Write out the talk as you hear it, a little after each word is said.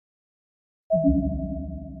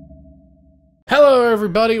Hello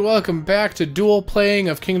everybody, welcome back to dual playing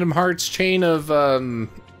of Kingdom Hearts Chain of, oh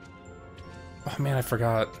man, I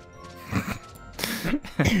forgot.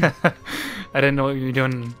 I didn't know what you were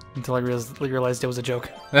doing until I realized it was a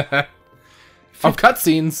joke. Oh,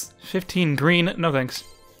 cutscenes! 15 green, no thanks.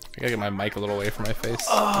 I gotta get my mic a little away from my face.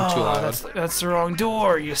 Oh, I'm too loud. that's the wrong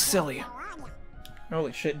door, you silly.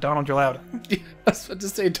 Holy shit, Donald, you're loud. I was about to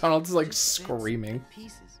say Donald's like screaming.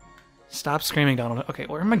 Stop screaming, Donald. Okay,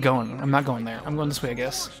 where am I going? I'm not going there. I'm going this way, I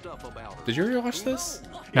guess. Did you already watch this?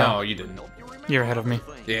 No. No, you didn't. You're ahead of me.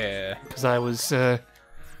 Yeah. Because I was,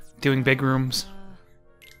 doing big rooms.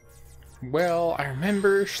 Well, I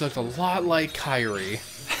remember she looked a lot like Kairi.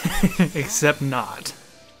 Except not.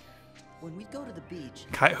 When we go to the beach,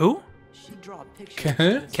 Who? she draw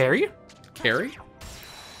pictures. Carrie? Carrie?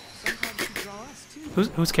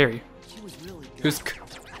 Who's Carrie? She was really good. Who's...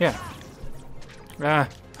 Yeah. Ah.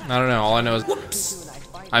 I don't know, all I know is... Whoops!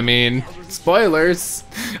 I mean, spoilers!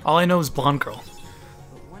 All I know is blonde girl.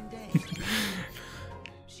 But one day,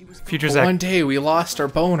 she was Future But Zach. one day we lost our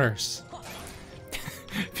boners.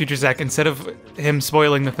 Future Zach, instead of him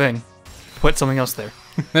spoiling the thing, put something else there.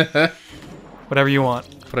 Whatever you want.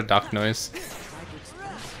 Put a duck noise. but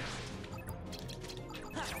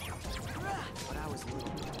I was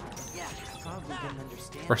little. Yeah, probably didn't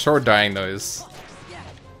understand. Or sword dying noise.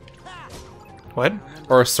 What?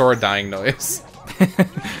 Or a sword dying noise.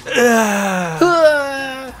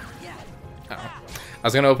 Ah. Oh. I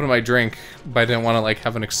was gonna open my drink, but I didn't want to like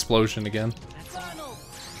have an explosion again.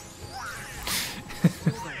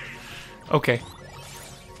 Okay.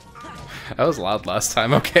 That was loud last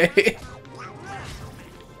time, okay?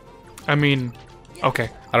 I mean, okay.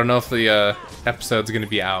 I don't know if the episode's gonna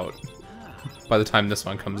be out by the time this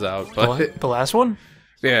one comes out, but The last one?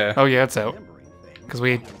 yeah. Oh yeah, it's out. Because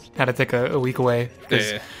we had to take a week away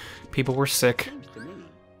because Yeah. people were sick.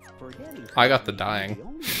 I got the dying.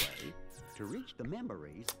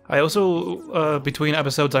 I also, between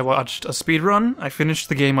episodes, I watched a speed run. I finished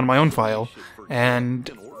the game on my own file, and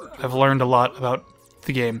I've learned a lot about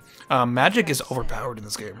the game. Magic is overpowered in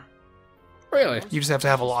this game. Really? You just have to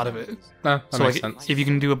have a lot of it. No, that So makes like, sense. if you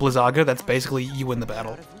can do a Blizzaga, that's basically you win the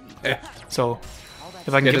battle. Yeah. So, if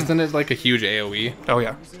I can Yeah, get... isn't it like a huge AoE? Oh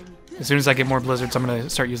yeah. As soon as I get more blizzards, I'm gonna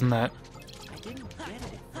start using that. I didn't get it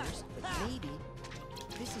at first, but maybe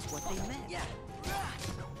this is what they meant. Yeah.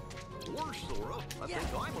 Worse, Sora, I think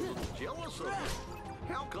I'm a little jealous of you.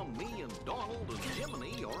 How come me and Donald and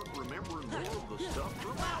Jiminy aren't remembering more of the stuff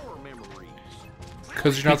from our memories?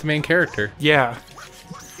 Because you're not the main character. Yeah.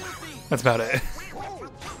 That's about it.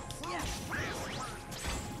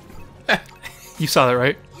 You saw that,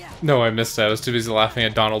 right? No, I missed that. I was too busy laughing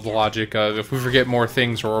at Donald's logic of if we forget more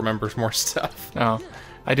things, we'll remember more stuff. Oh.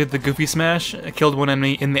 I did the Goofy smash. I killed one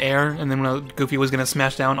enemy in the air, and then when Goofy was gonna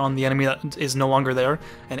smash down on the enemy that is no longer there,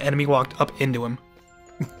 an enemy walked up into him.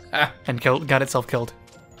 And got itself killed.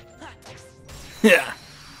 Yeah.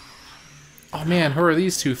 Oh man, who are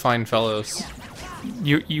these two fine fellows?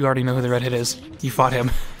 You already know who the redhead is. You fought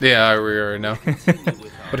him. Yeah, we already know.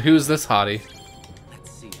 But who's this hottie?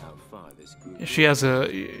 Let's see how far this group. She has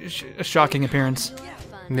a shocking appearance,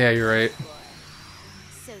 Yeah, you're right.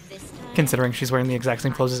 So this time, considering she's wearing the exact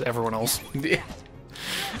same clothes as everyone else. Yeah.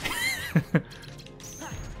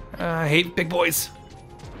 I hate big boys.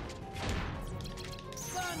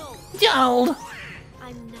 Donald!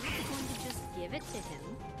 I'm not going to just give it to him.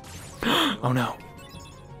 Oh no.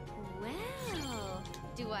 Well,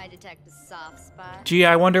 do I detect a soft spot? Gee,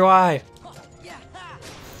 I wonder why. I'm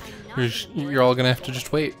not You're all gonna have to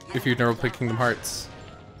just wait if you've never played Kingdom Hearts.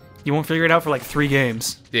 You won't figure it out for like 3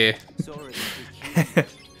 games. Yeah. Sora,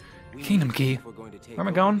 Kingdom Key. we're going to take Where am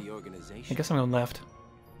I over going? the organization. I guess I'm going left.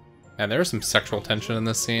 And there's some sexual tension in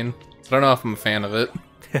this scene. I don't know if I'm a fan of it.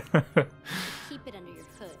 keep it under your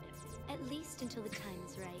hood, at least until the time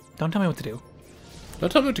is right. Don't tell me what to do. Don't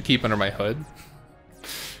tell me what to keep under my hood.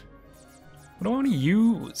 What do I want to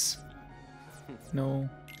use? No.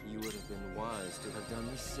 You would have been wise to have done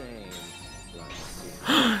the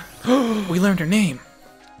same. We learned her name.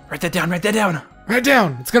 Write that down, write that down. Write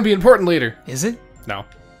down! It's gonna be important later. Is it? No.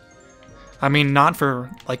 I mean, not for,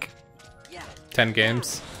 like, 10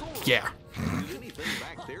 games. yeah. Did anything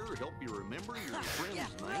back there help you remember your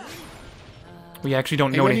friend's name? We actually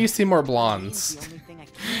don't Hey, know when do you any, see more blondes? The only thing I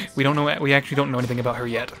can't we don't know, we actually don't know anything about her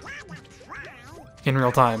yet. In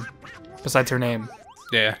real time. Besides her name.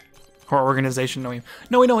 Yeah. Her organization knowing.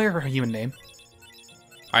 No, we know her human name.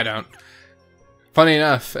 I don't. Funny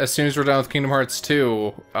enough, as soon as we're done with Kingdom Hearts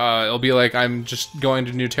 2, it'll be like I'm just going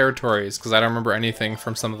to new territories because I don't remember anything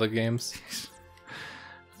from some of the games.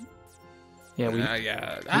 Yeah,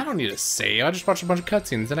 Yeah, I don't need to save. I just watch a bunch of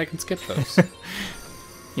cutscenes, then I can skip those.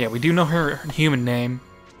 yeah, we do know her human name,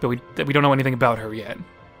 but we don't know anything about her yet.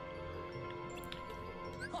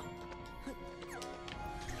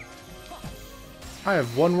 I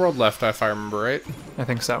have one world left, if I remember right. I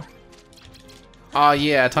think so. Ah,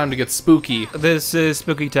 yeah, time to get spooky. This is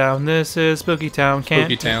Spooky Town. This is Spooky Town.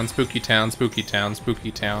 Spooky Town, Spooky Town, Spooky Town,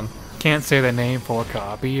 Spooky Town. Can't say the name for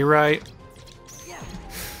copyright.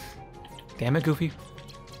 Damn it, Goofy.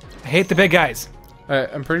 I hate the big guys.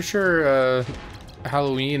 I'm pretty sure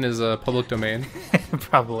Halloween is a public domain.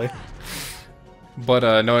 Probably.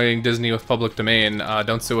 But knowing Disney with public domain,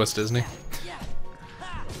 don't sue us, Disney.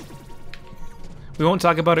 We won't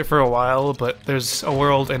talk about it for a while, but there's a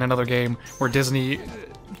world in another game where Disney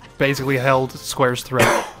basically held Square's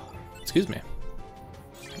throat. Excuse me.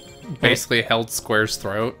 Basically held Square's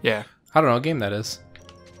throat? Yeah. I don't know what game that is.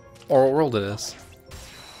 Or what world it is.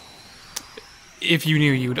 If you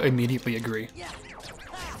knew, you'd immediately agree.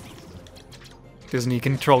 Disney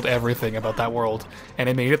controlled everything about that world, and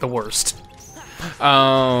it made it the worst.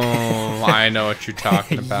 Oh, I know what you're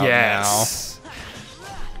talking about yes.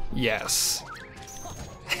 Yes.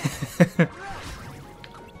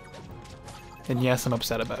 And yes, I'm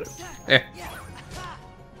upset about it. now. Eh.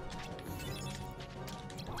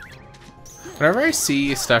 Whenever I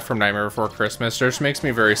see stuff from Nightmare Before Christmas, it just makes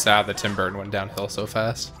me very sad that Tim Burton went downhill so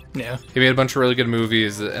fast. Yeah. He made a bunch of really good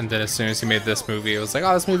movies, and then as soon as he made this movie, it was like,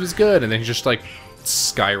 oh, this movie's good, and then he just, like,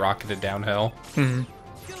 skyrocketed downhill. Mm-hmm.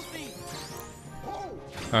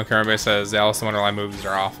 Okay, everybody says the Alice in Wonderland movies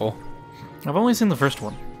are awful. I've only seen the first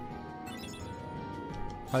one.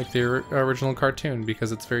 I like the original cartoon,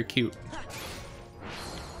 because it's very cute.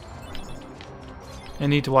 I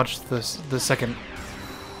need to watch the second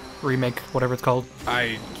remake, whatever it's called.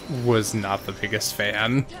 I was not the biggest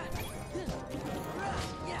fan.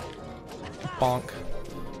 Bonk.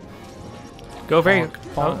 Go very. Bonk,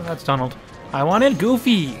 Oh, bonk. that's Donald. I wanted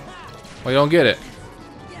Goofy. Well, you don't get it.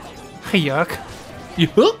 Yuck. You?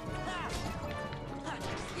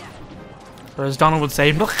 Or as Donald would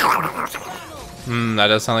say. That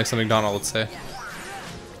does sound like something Donald would say.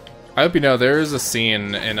 I hope you know there is a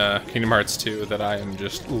scene in Kingdom Hearts 2 that I am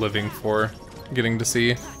just living for getting to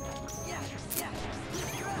see.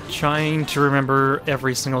 Trying to remember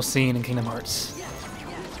every single scene in Kingdom Hearts.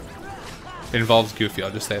 It involves Goofy,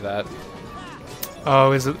 I'll just say that.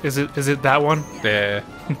 Oh, is it that one? Yeah.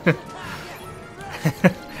 I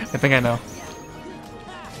think I know.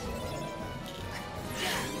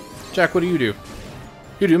 Jack, what do? You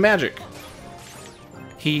do magic.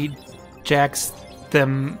 He jacks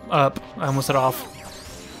them up. I almost said off.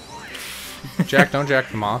 Jack, don't jack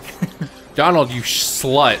them off. Donald, you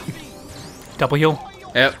slut. Double heal.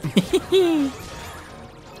 Yep.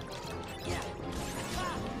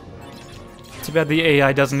 Too bad the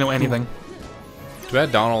AI doesn't know anything. Too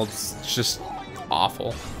bad Donald's just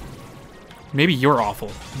awful. Maybe you're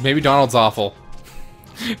awful. Maybe Donald's awful.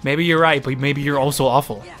 Maybe you're right, but maybe you're also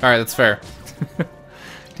awful. Alright, that's fair.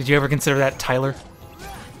 Did you ever consider that, Tyler?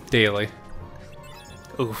 Daily.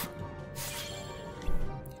 Oof.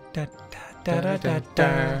 Da, da, da, da,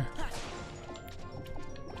 da.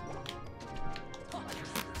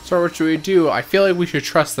 So what should we do? I feel like we should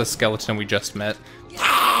trust the skeleton we just met.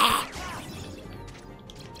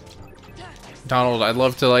 Donald, I'd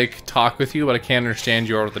love to, like, talk with you, but I can't understand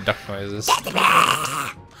you over the duck noises.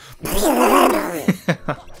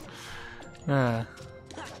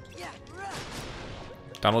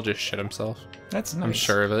 Donald just shit himself. That's nice. I'm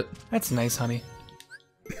sure of it. That's nice, honey.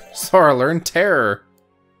 Sora, learn terror.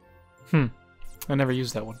 I never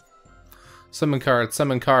used that one. Summon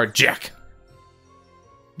card, Jack.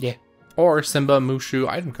 Yeah. Or Simba Mushu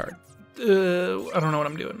item card. I don't know what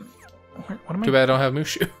I'm doing. What am Too bad I don't have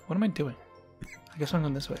Mushu. What am I doing? I guess I'm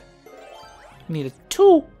going this way. I need a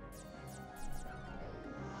 2.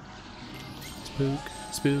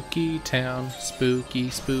 Spooky town, spooky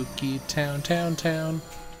town.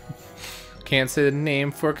 Can't say the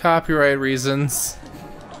name for copyright reasons.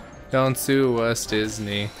 Don't sue us,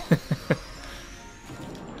 Disney.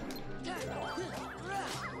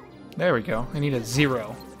 There we go. I need a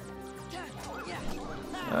 0.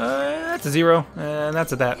 That's a 0, and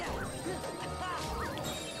that's a that.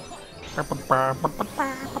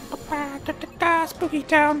 Spooky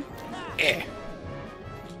town.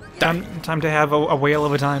 Time to have a whale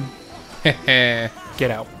of a time.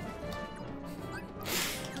 Get out.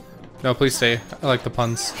 No, please stay. I like the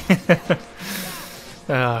puns.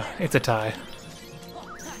 It's a tie.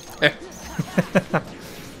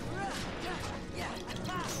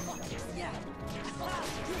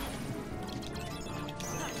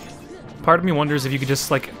 Part of me wonders if you could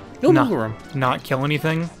just, like, No not, wiggle room. not kill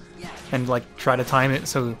anything, and like try to time it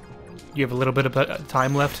so you have a little bit of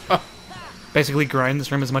time left. Oh. Basically, grind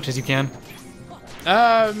this room as much as you can.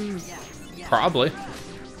 Probably.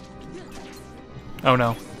 Oh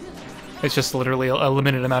no, it's just literally a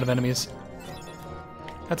limited amount of enemies.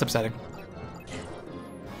 That's upsetting.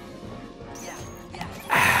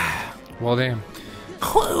 Well, damn.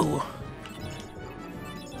 Whoa!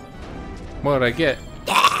 What did I get?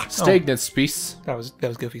 Stagnant piece. That was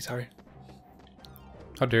Goofy. Sorry,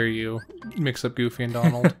 How dare you mix up Goofy and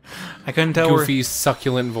Donald? I couldn't tell Goofy's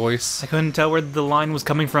succulent voice. I couldn't tell where the line was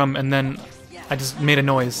coming from, and then I just made a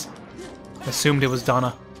noise. Assumed it was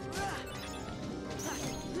Donna.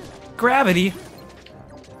 Gravity.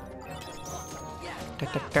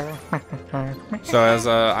 So as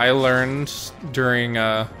I learned during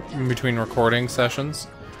in between recording sessions,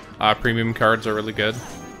 premium cards are really good.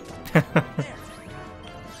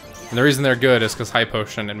 And the reason they're good is because High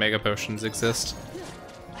Potion and Mega Potions exist.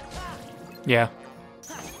 Yeah.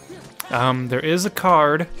 There is a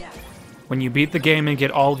card when you beat the game and get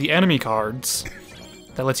all the enemy cards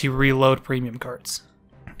that lets you reload premium cards.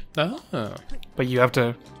 Oh. But you have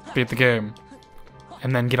to beat the game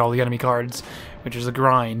and then get all the enemy cards, which is a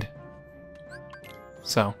grind.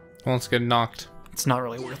 So, Well, let's get knocked. it's not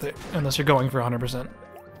really worth it unless you're going for 100%.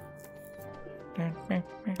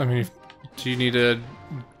 I mean, do you need a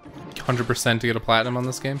 100% to get a platinum on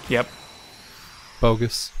this game? Yep.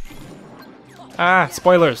 Bogus. Ah,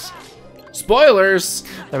 spoilers. Spoilers!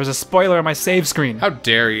 There was a spoiler on my save screen. How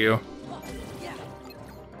dare you?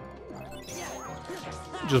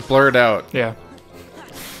 Just blur it out. Yeah.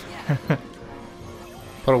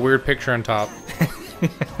 Put a weird picture on top.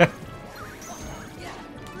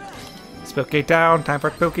 Spooky Town. Time for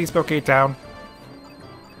Spooky Town.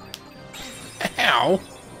 Ow!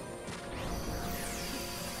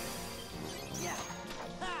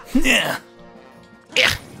 Yeah.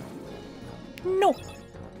 No.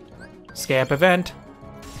 Skip event.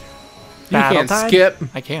 You can't Battle time? skip.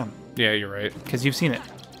 I can, Yeah, you're right. because you've seen it.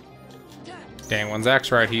 Dang, when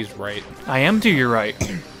Zach's right, he's right. I am to your right,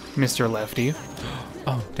 Mr. Lefty.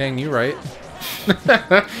 Oh, dang, you right.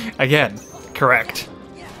 Again, correct.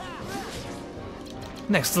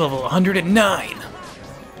 Next level, 109.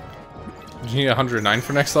 Do you need 109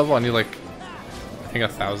 for next level? I need like, I think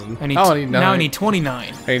 1,000. I need oh, I need now I need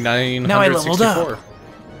 29. I need 964. Now I leveled up.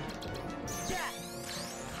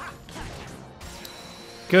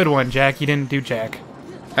 Good one, Jack. You didn't do Jack.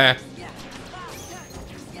 Eh.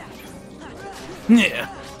 Yeah.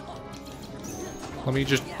 Let me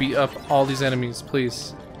just beat up all these enemies,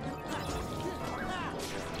 please.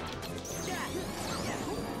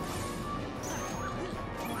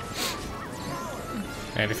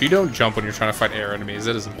 And if you don't jump when you're trying to fight air enemies,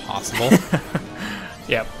 it is impossible.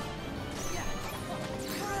 Yep.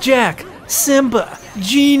 Jack, Simba,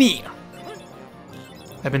 Genie.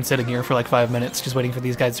 I've been sitting here for like 5 minutes just waiting for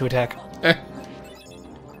these guys to attack. Eh.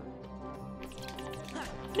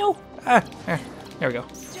 No. There we go.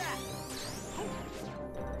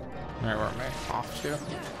 Alright, where am I off to?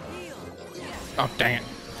 Oh, dang it.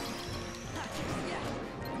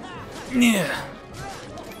 Yeah.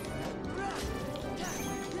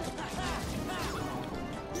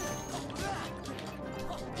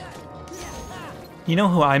 You know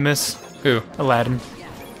who I miss? Who? Aladdin.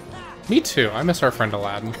 Me too. I miss our friend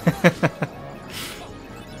Aladdin.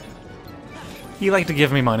 He liked to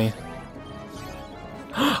give me money.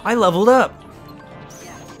 I leveled up.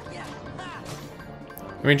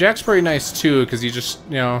 I mean, Jack's pretty nice too, because he just,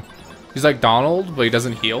 you know, he's like Donald, but he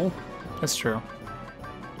doesn't heal. That's true.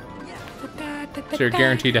 So you're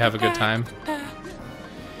guaranteed to have a good time.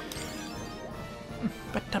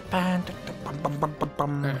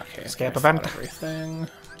 Okay, Skip I event. fought everything.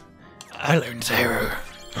 I learned terror.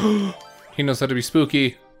 He knows how to be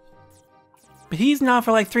spooky. But he's not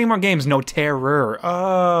for like 3 more games. No terror.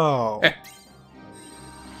 Oh. Eh.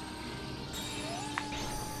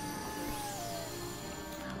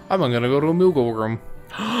 I'm gonna go to a Moogle room.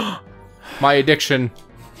 My addiction.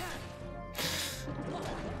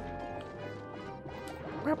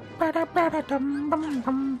 Gotta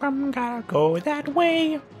go that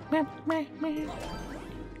way.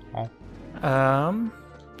 Oh.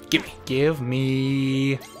 Give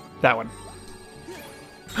me that one.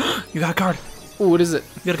 You got a card. Ooh, what is it?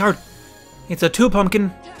 You got a card. It's a 2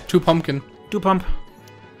 pumpkin. 2 pumpkin. 2 pump.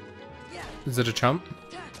 Is it a chump?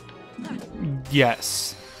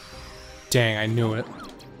 Yes. Dang, I knew it.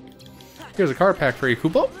 Here's a card pack for you,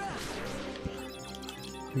 Kupo.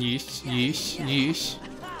 Yeesh, yeesh, yeesh.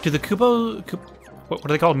 Do the what are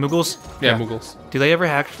they called? Moogles? Yeah, Moogles. Do they ever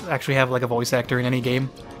actually have like a voice actor in any game?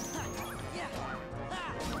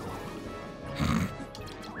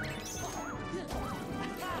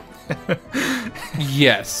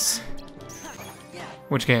 Yes.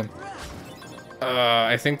 Which game?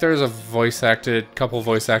 I think there's a couple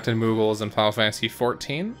voice-acted Moogles in Final Fantasy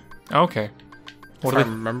 14. Okay. What If I do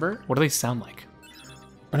they, remember? what do they sound like?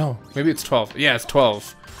 Oh, no, maybe it's 12. Yeah, it's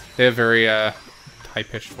 12. They have very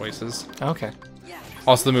high-pitched voices. Okay.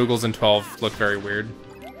 Also, the Moogles in 12 look very weird.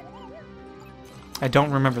 I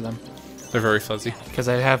don't remember them They're very fuzzy. because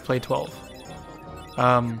I have played 12.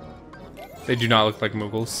 They do not look like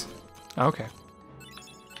Moogles. Okay.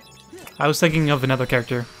 I was thinking of another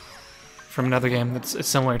character from another game that's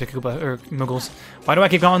similar to Koopa or Moogles. Why do I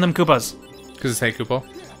keep calling them Koopas? Because it's Hey Koopo.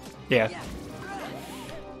 Yeah.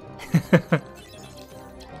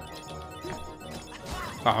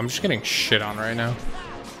 Oh, I'm just getting shit on right now.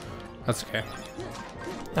 That's okay.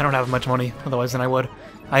 I don't have much money otherwise than I would.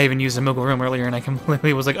 I even used a Moogle room earlier and I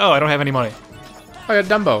completely was like, oh, I don't have any money. I got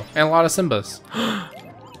Dumbo and a lot of Simbas.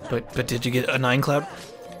 But did you get a 9 clap?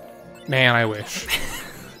 Man, I wish.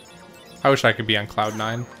 I wish I could be on Cloud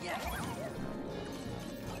 9.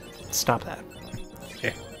 Stop that.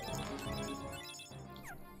 Yeah.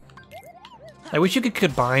 I wish you could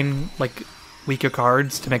combine, like, weaker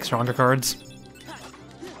cards to make stronger cards.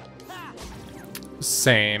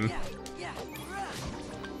 Same.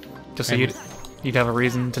 Just so And- you'd have a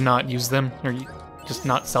reason to not use them, or just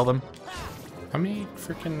not sell them. How many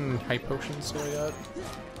freaking high potions do I got?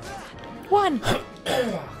 1!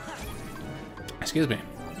 Excuse me.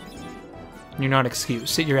 You're not excused.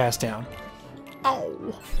 Sit your ass down.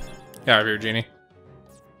 Oh. Yeah, over here, Genie.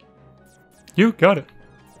 You got it.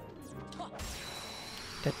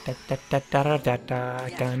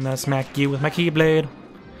 Gonna smack you with my keyblade.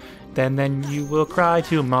 Then you will cry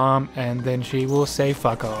to mom, and then she will say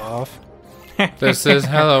fuck off. This is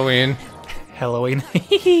Halloween. Halloween.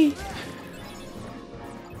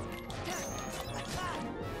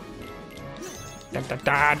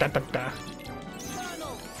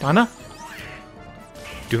 Donna?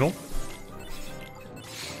 Doodle?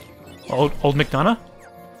 Old McDonough?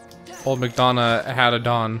 Old McDonough had a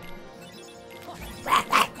dawn.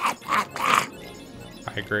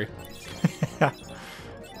 I agree.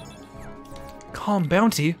 Calm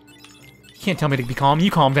Bounty? You can't tell me to be calm,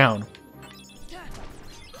 you calm down.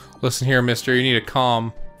 Listen here, mister, you need a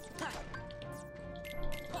calm.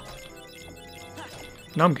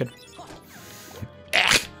 No, I'm good.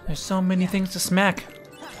 There's so many things to smack.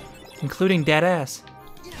 Including dead ass.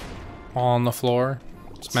 On the floor.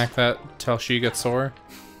 Smack that till she gets sore.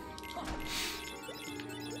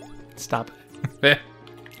 Stop it. Eh.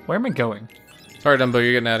 Where am I going? Sorry, Dumbo,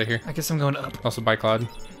 you're getting out of here. I guess I'm going up. Also, bye, Cloud.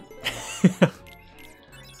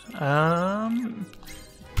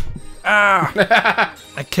 I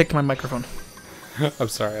kicked my microphone. I'm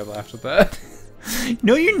sorry, I laughed at that.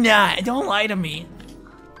 No, you're not. Don't lie to me.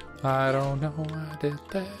 I don't know I did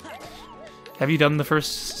that. Have you done the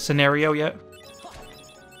first scenario yet?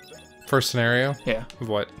 First scenario? Yeah. Of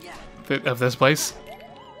what? Of this place?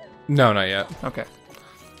 No, not yet. Okay.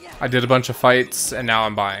 I did a bunch of fights, and now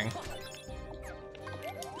I'm buying.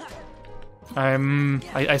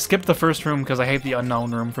 I skipped the first room because I hate the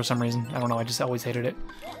unknown room for some reason. I don't know, I just always hated it.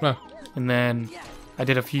 No. And then I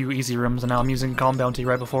did a few easy rooms, and now I'm using Calm Bounty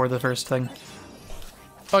right before the first thing.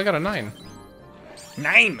 Oh, I got a 9.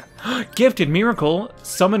 9! Gifted Miracle,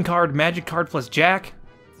 Summon card, Magic card plus Jack.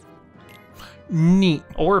 Neat.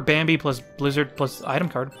 Or Bambi plus Blizzard plus Item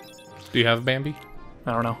card. Do you have Bambi?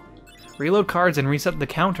 I don't know. Reload cards and reset the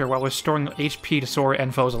counter while restoring HP to Sora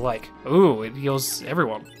and foes alike. Ooh, it heals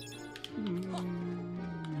everyone.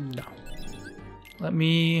 No. Let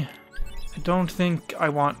me... I don't think I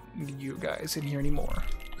want you guys in here anymore.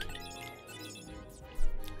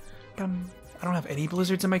 I don't have any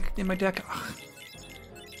blizzards in my deck.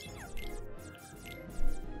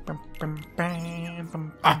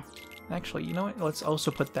 Ah. Actually, you know what? Let's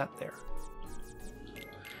also put that there.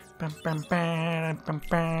 I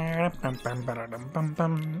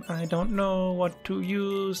don't know what to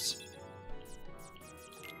use.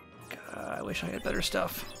 God, I wish I had better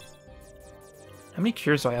stuff. How many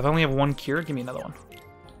cures do I have? I only have 1 cure. Give me another one.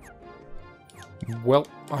 Well,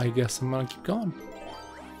 I guess I'm gonna keep going.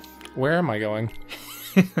 Where am I going?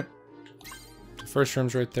 The first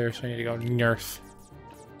room's right there, so I need to go north.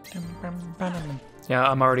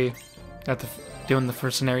 Yeah, I'm already at doing the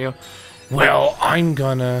first scenario. Well, I'm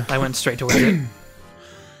gonna... I went straight towards it.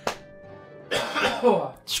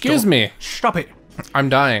 Excuse me. Stop it! I'm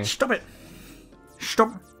dying. Stop it!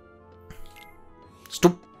 Stop!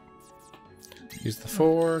 Stop. Use the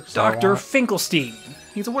 4. Dr. Finkelstein.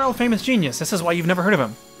 He's a world famous genius. This is why you've never heard of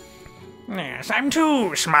him. Yes, I'm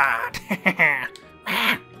too smart.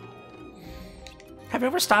 Have you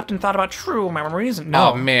ever stopped and thought about true memories?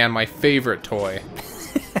 No. Oh man, my favorite toy.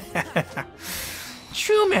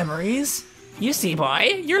 True memories? You see,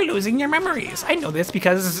 boy, you're losing your memories. I know this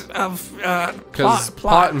because of,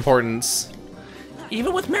 Plot importance.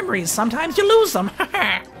 Even with memories, sometimes you lose them.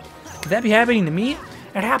 Could that be happening to me?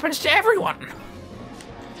 It happens to everyone.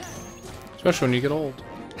 Especially when you get old.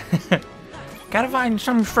 Gotta find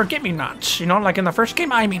some forget-me-nots, you know, like in the first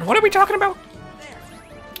game. I mean, what are we talking about?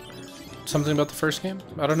 Something about the first game?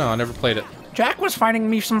 I don't know, I never played it. Jack was finding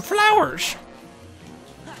me some flowers.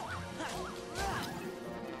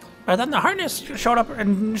 But then the Harkness showed up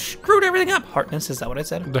and screwed everything up. Harkness, is that what I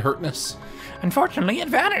said? The hurtness. Unfortunately, it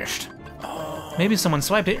vanished. Maybe someone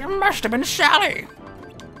swiped it. It must have been Sally.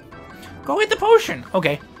 Go eat the potion.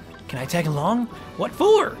 Okay. Can I tag along? What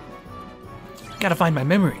for? Gotta find my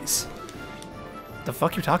memories. The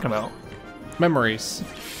fuck you talking about? Memories.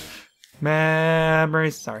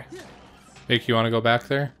 Memories. Sorry. Make you want to go back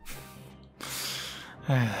there?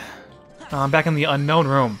 I'm back in the unknown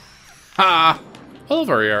room. Ha! How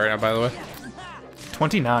level are you right now, by the way?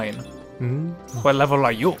 29. What level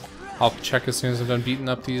are you? I'll check as soon as I'm done beating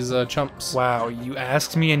up these chumps. Wow, you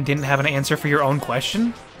asked me and didn't have an answer for your own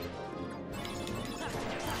question?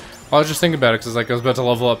 I was just thinking about it because I was about to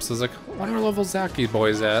level up, so I was like, what are level Zaki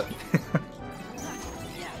boys at?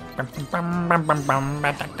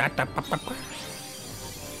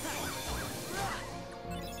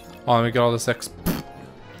 Oh, let me get all this X.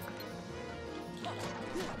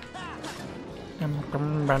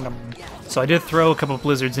 So I did throw a couple of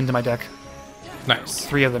blizzards into my deck. Nice.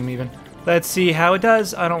 3 of them, even. Let's see how it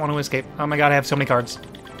does. I don't want to escape. Oh my god, I have so many cards.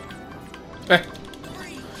 Eh.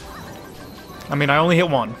 I mean, I only hit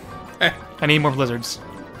 1. Eh. I need more blizzards.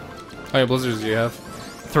 How many blizzards do you have?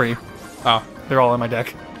 3. Oh. They're all in my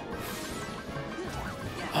deck.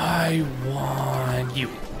 I want you.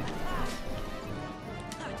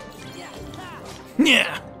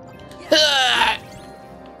 Yeah.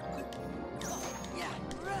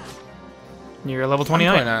 You're level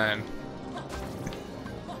 29.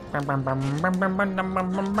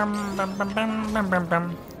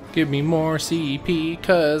 29. Give me more CP,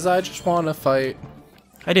 cause I just wanna fight.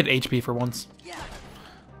 I did HP for once.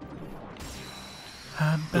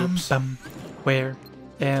 Oops. Where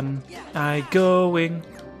am I going?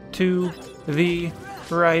 To the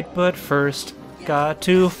right, but first, got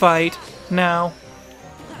to fight now.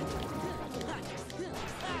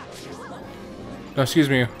 No, excuse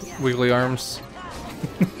me, wiggly arms.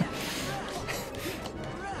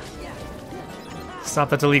 Stop,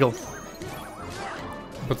 that's illegal.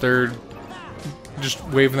 But they're just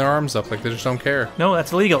waving their arms up like they just don't care. No,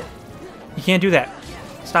 that's illegal. You can't do that.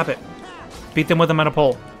 Stop it. Beat them with them at a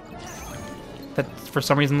pole. That, for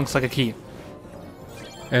some reason, looks like a key.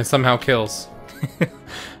 And it somehow kills.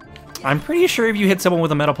 I'm pretty sure if you hit someone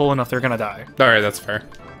with a metal pole enough, they're gonna die. Alright, that's fair.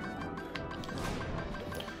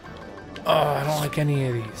 Oh, I don't like any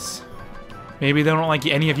of these. Maybe they don't like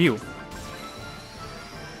any of you.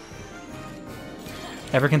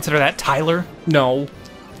 Ever consider that Tyler? No.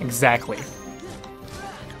 Exactly.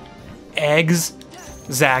 Eggs,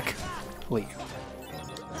 Zach, Lee.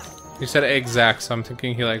 You said egg Zach, so I'm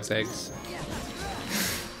thinking he likes eggs.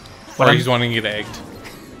 What Or I'm- he's wanting to get egged.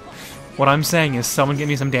 What I'm saying is, someone get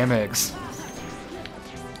me some damn eggs.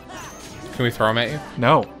 Can we throw them at you?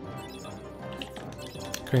 No.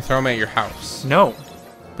 Can we throw them at your house? No.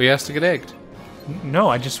 But he has to get egged. No,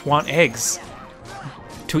 I just want eggs.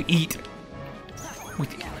 To eat.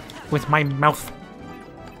 With my mouth.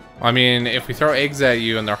 I mean, if we throw eggs at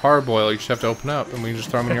you and they're hard boiled, you just have to open up and we can just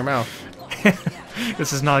throw them in your mouth.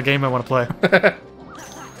 This is not a game I want to play.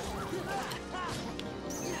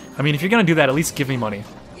 I mean, if you're gonna do that, at least give me money.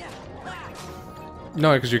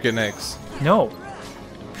 No, because you're getting eggs. No.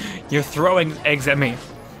 You're throwing eggs at me.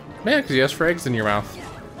 Yeah, because you asked for eggs in your mouth.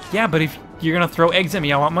 Yeah, but if you're gonna throw eggs at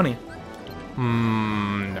me, I want money.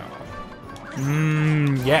 No.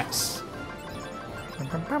 Yes.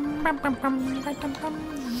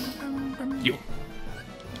 You.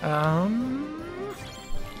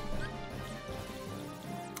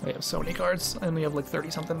 We have so many cards, and we have like 30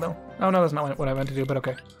 something though. Oh no, that's not what I meant to do, but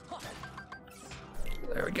okay.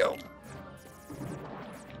 There we go.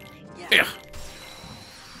 Yeah.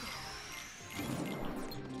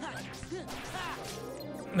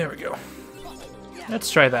 There we go.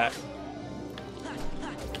 Let's try that.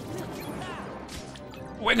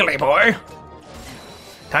 Wiggly boy!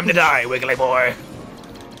 Time to die, Wiggly boy!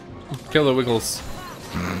 Kill the Wiggles.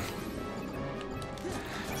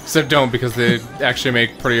 Except don't, because they actually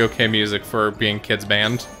make pretty okay music for being kids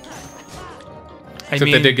band. I Except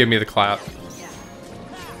mean, they did give me the clap.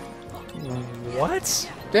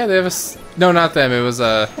 what? Yeah, they have no, not them. It was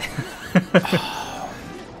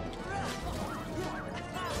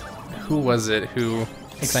who was it who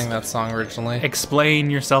sang that song originally? Explain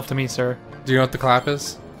yourself to me, sir. Do you know what the clap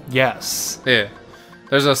is? Yes. Yeah.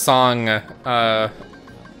 There's a song, that's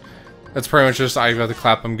pretty much just, I got the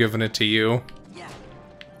clap, I'm giving it to you.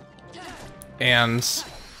 And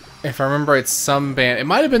if I remember right, some band, it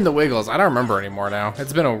might have been the Wiggles, I don't remember anymore now.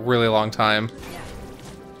 It's been a really long time.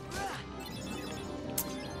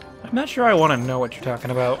 I'm not sure I want to know what you're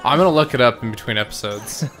talking about. I'm gonna look it up in between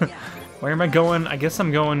episodes. Where am I going? I guess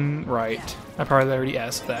I'm going right. I probably already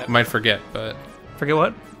asked that. Might forget, but... Forget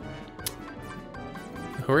what?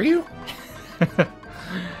 Who are you?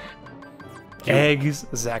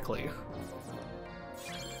 Exactly.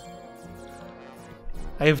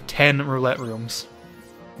 I have 10 roulette rooms.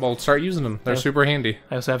 Well, start using them. They're super handy.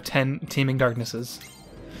 I also have 10 teaming darknesses.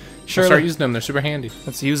 Sure. Start using them. They're super handy.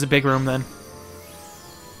 Let's use the big room then.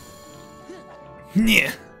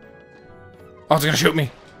 Yeah. Oh, it's gonna shoot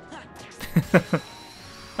me.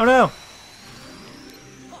 Oh no.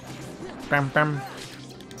 Bam, bam.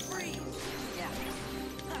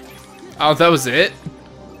 Oh, that was it?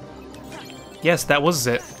 Yes, that was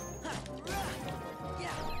it.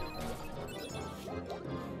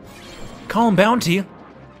 Calm bounty.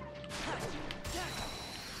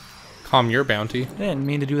 Calm your bounty. I didn't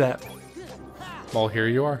mean to do that. Well, here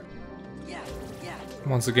you are.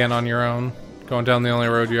 Once again on your own. Going down the only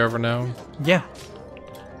road you ever know. Yeah.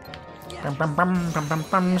 Bam, bam, bam, bam, bam,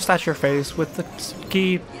 bam. Slash your face with the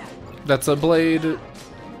key. That's a blade.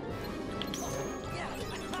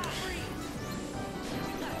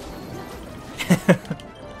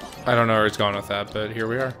 I don't know where he's going with that, but here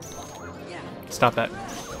we are. Stop that.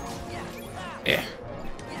 Yeah.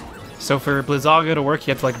 So for Blizzaga to work,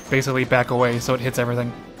 you have to like basically back away so it hits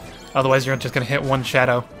everything. Otherwise, you're just gonna hit one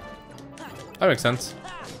shadow. That makes sense.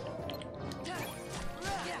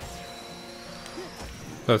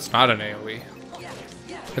 So it's not an AoE.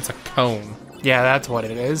 It's a cone. Yeah, that's what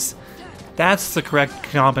it is. That's the correct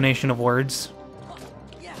combination of words.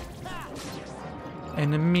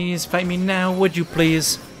 Enemies, fight me now, would you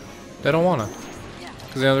please? They don't wanna.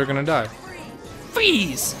 Because they know they're gonna die.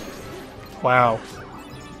 Freeze! Wow.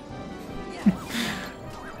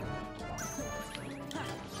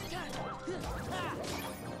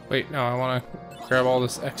 Wait, no, I wanna grab all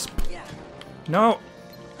this exp. No!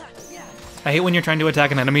 I hate when you're trying to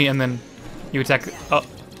attack an enemy and then you attack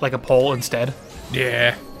like a pole instead.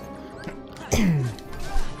 Yeah.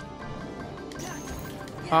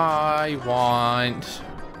 I want...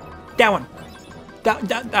 That one! That one!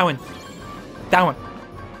 That one! That one!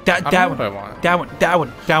 I don't know what I want. That one! That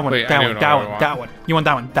one! That one! Wait, That I one! do know That what I one! want. That one! You want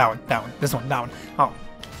that one? That one! That one! This one! That one!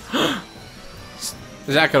 Oh.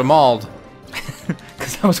 Zach got mauled.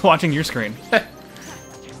 Because I was watching your screen.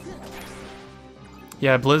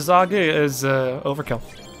 Yeah, Blizzaga is overkill.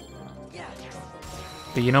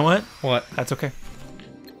 But you know what? What? That's okay.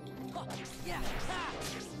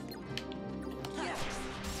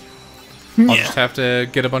 I'll just have to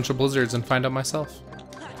get a bunch of blizzards and find out myself.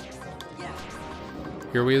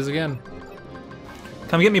 Here we is again.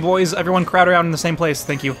 Come get me, boys. Everyone crowd around in the same place.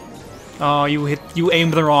 Thank you. Oh, you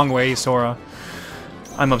aimed the wrong way, Sora.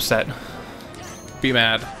 I'm upset. Be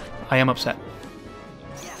mad. I am upset.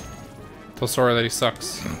 Tell Sora that he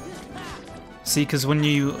sucks. See, because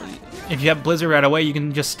if you have Blizzard right away, you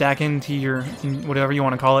can just stack into your, whatever you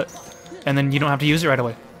want to call it, and then you don't have to use it right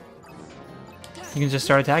away. You can just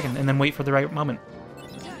start attacking, and then wait for the right moment.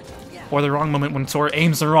 Or the wrong moment when Sora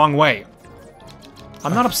aims the wrong way.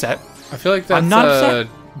 I'm not upset. I feel like that's I'm not a upset.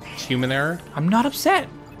 human error. I'm not upset.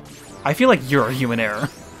 I feel like you're a human error.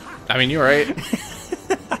 I mean, you're right.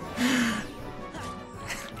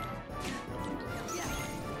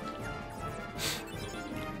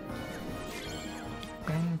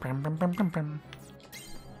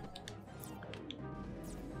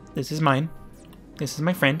 This is mine. This is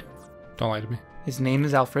my friend. Don't lie to me. His name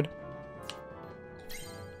is Alfred.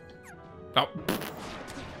 Oh.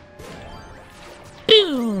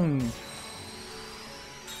 Boom!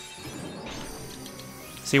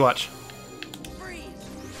 See, watch.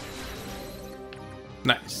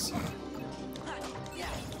 Nice.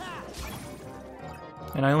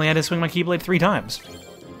 And I only had to swing my Keyblade 3 times.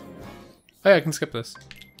 Oh yeah, I can skip this.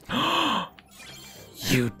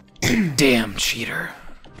 You damn cheater.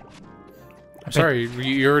 I'm sorry,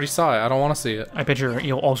 you already saw it. I don't want to see it. I bet you're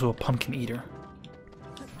also a pumpkin eater.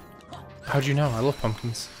 How'd you know? I love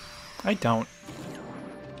pumpkins. I don't.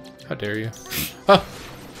 How dare you? Oh!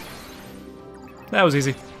 That was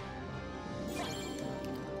easy.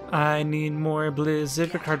 I need more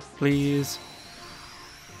Blizzard card, please.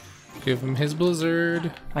 Give him his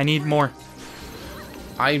blizzard. I need more.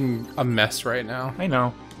 I'm a mess right now. I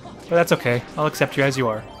know. But that's okay. I'll accept you as you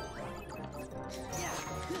are.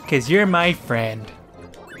 Because you're my friend.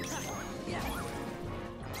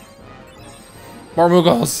 More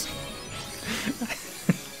Moogles!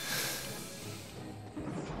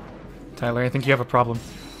 Tyler, I think you have a problem.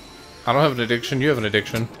 I don't have an addiction, you have an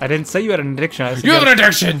addiction. I didn't say you had an addiction. I said You have an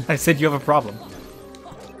addiction! I said you have a problem.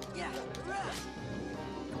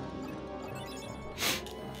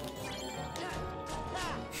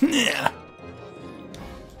 Yeah.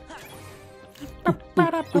 I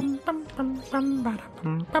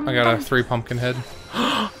got a 3 pumpkin head.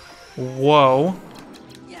 Whoa.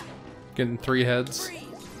 Getting 3 heads.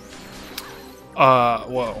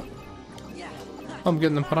 Whoa. I'm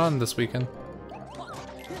getting them put on this weekend.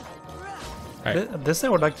 Alright. This I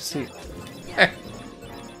would like to see.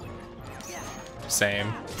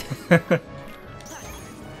 Same.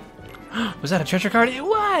 Was that a treasure card? It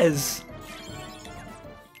was!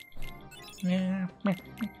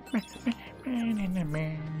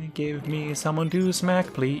 Give me someone to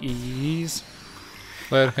smack, please.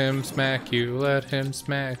 Let him smack you, let him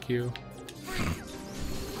smack you.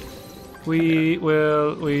 We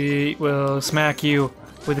will smack you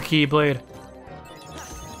with a keyblade.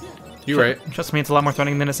 You right. Trust me, it's a lot more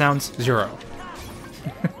threatening than it sounds. 0.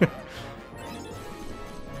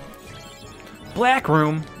 Black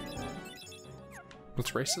room.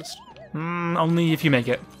 What's racist? Only if you make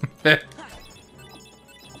it.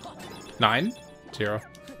 9? 0.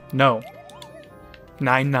 No.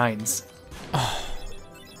 9 nines.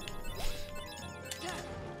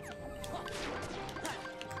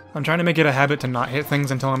 I'm trying to make it a habit to not hit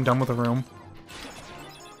things until I'm done with a room.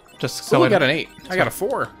 Just so I got an 8. I got a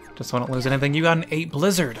 4. Just so I don't lose anything. You got an 8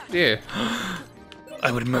 blizzard. Yeah.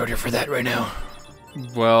 I would murder for that right now.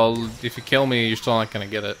 Well, if you kill me, you're still not gonna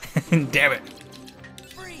get it. Damn it.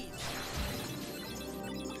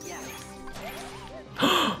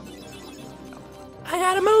 I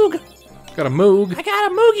got a Moog. Got a Moog. I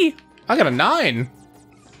got a Moogie. I got a 9.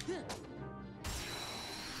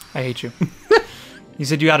 I hate you. You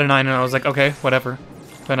said you got a 9, and I was like, okay, whatever.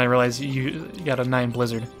 Then I realized you got a 9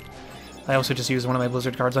 blizzard. I also just used one of my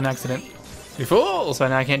blizzard cards on accident. You fool! So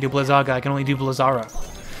now I can't do Blizzaga, I can only do Blizzara.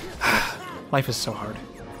 Life is so hard.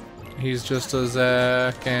 He's just a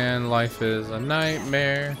Zack, and life is a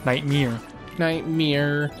nightmare. Nightmare.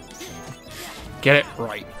 Nightmare. Get it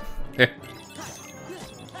right.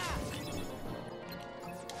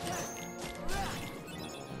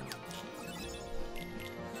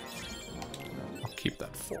 I'll keep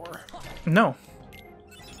that 4. No.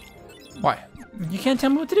 Why? You can't tell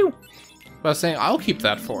me what to do. I was saying I'll keep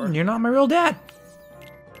that 4. You're not my real dad.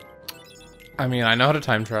 I mean, I know how to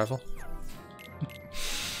time travel.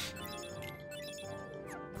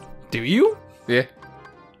 Do you? Yeah.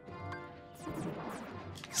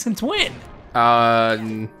 Since when?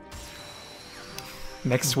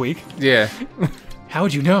 Next week. Yeah.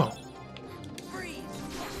 How'd you know?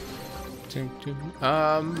 Where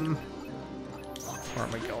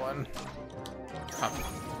am I going? Up.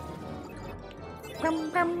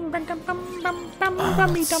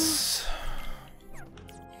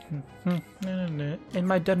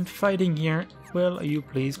 Am I done fighting here? Will you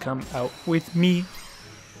please come out with me?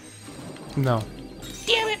 No.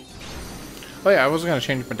 Damn it! Oh yeah, I wasn't gonna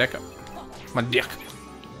change my deck up. My dick.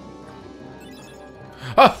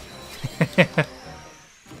 Ah!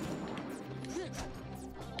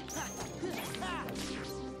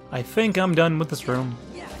 I think I'm done with this room.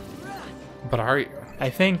 But are you? I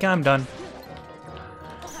think I'm done.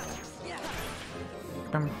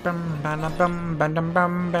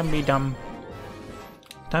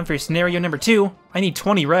 Time for scenario number 2. I need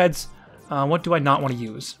 20 reds. What do I not want to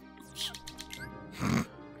use?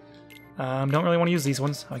 Don't really want to use these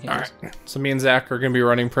ones. I can't use. Alright. So me and Zach are gonna be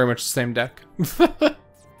running pretty much the same deck.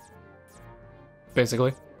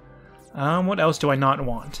 Basically. What else do I not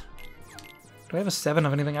want? Do I have a 7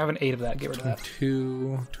 of anything? I have an 8 of that. Get rid of that.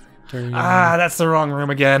 2, 3. Ah, that's the wrong room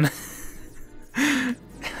again.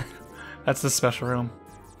 That's the special room.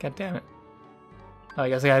 God damn it. Oh, I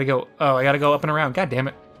guess I gotta go. Oh, I gotta go up and around. God damn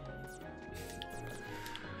it.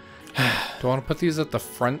 Do I want to put these at the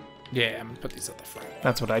front? Yeah, I'm gonna put these at the front.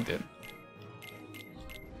 That's what I did.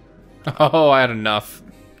 Oh, I had enough.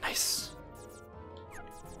 Nice.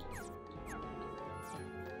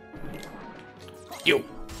 Yo.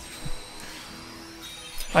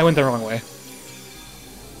 I went the wrong way.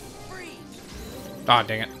 Ah,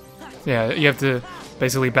 dang it. Yeah, you have to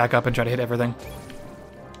basically back up and try to hit everything.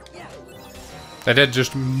 I did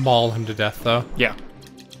just maul him to death, though. Yeah.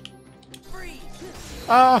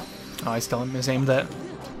 Ah! Oh, I still misaimed that.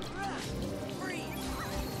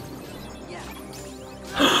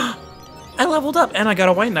 leveled up and I got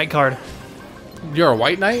a White Knight card. You're a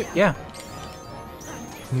white knight? Yeah.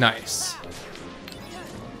 Nice.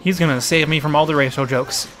 He's gonna save me from all the racial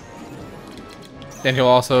jokes. And he'll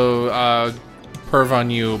also perv on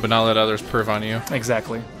you, but not let others perv on you.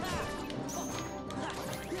 Exactly.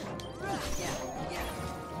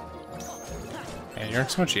 Man, you're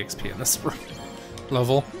so much EXP in this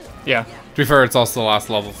level. Yeah. To be fair, it's also the last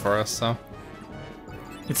level for us, so.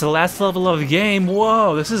 It's the last level of the game.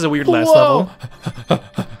 Whoa, this is a weird last Whoa. level.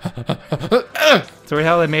 So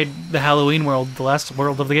how they made the Halloween world the last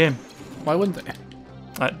world of the game. Why wouldn't they?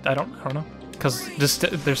 I don't know. Because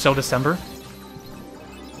there's still December.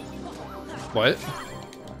 What?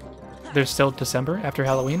 There's still December after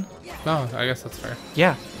Halloween. No, I guess that's fair.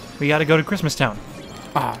 Yeah, we gotta go to Christmas Town.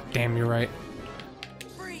 Ah, damn, you're right.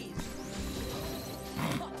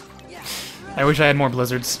 I wish I had more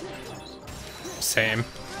blizzards. Same.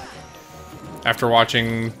 After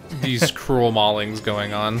watching these cruel maulings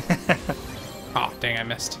going on. Oh, dang, I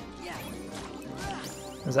missed.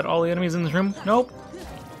 Is that all the enemies in this room? Nope.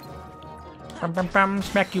 Bum, bum, bum,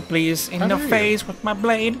 smack you please in How the dare you? face with my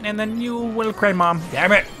blade, and then you will cry, Mom.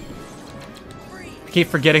 Damn it! I keep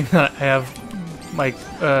forgetting that I have like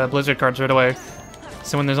blizzard cards right away.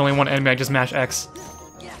 So when there's only one enemy, I just mash X,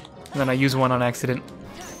 and then I use one on accident.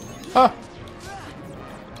 Oh!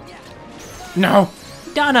 No!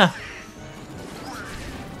 Donna.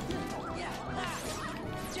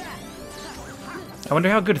 I wonder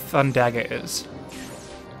how good Thundaga is.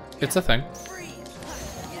 It's a thing.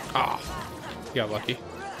 Ah. You got lucky.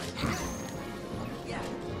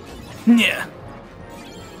 Yeah.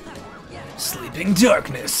 Sleeping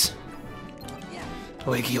darkness.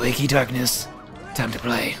 Wakey, wakey, darkness. Time to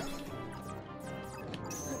play.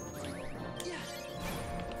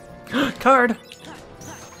 Card.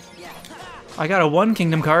 I got a 1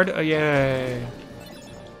 kingdom card. Yay.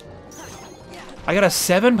 I got a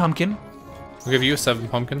 7 pumpkin. I'll give you a 7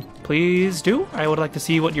 pumpkin. Please do. I would like to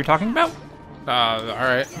see what you're talking about.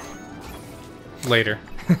 Alright. Later.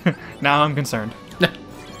 Now I'm concerned.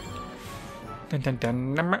 Dun, dun,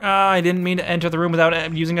 dun. I didn't mean to enter the room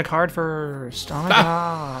without using a card first. Oh my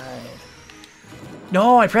god.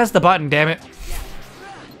 No, I pressed the button, damn it.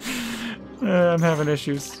 I'm having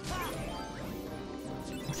issues.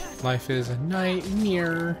 Life is a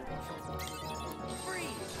nightmare.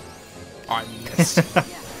 I missed.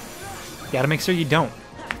 Gotta make sure you don't.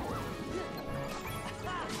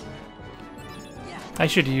 I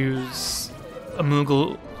should use a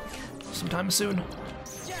Moogle sometime soon.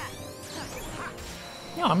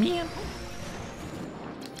 Oh man.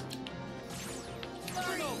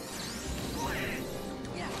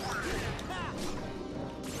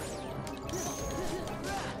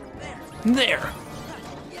 There.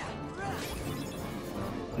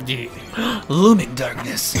 Yeah. Looming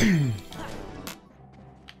darkness.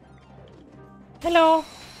 Hello.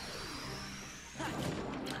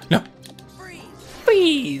 No.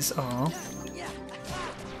 Freeze. Aw.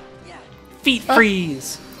 Feet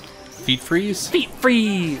freeze. Feet freeze? Feet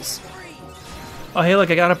freeze. Oh hey, look,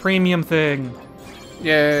 I got a premium thing.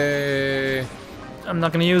 Yay. I'm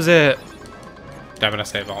not gonna use it. I'm gonna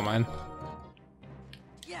save all mine.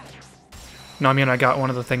 No, I mean I got one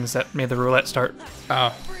of the things that made the roulette start.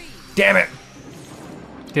 Oh. Damn it!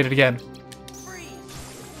 Did it again.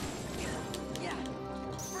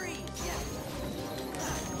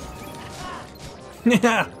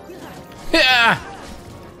 Yeah. Yeah.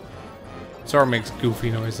 Sora makes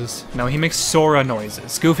goofy noises. No, he makes Sora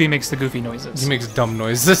noises. Goofy makes the goofy noises. He makes dumb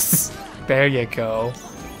noises. There you go.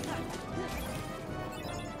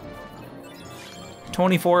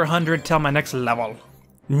 2400 till my next level.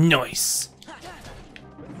 Nice.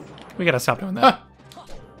 We gotta stop doing that.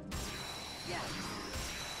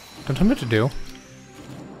 Don't tell me what to do.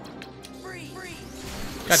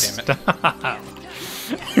 God damn it.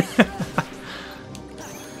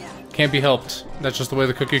 Can't be helped. That's just the way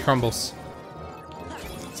the cookie crumbles.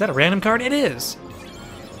 Is that a random card? It is.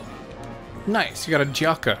 Nice. You got a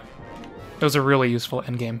Jaka. Those are really useful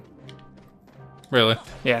endgame. Really?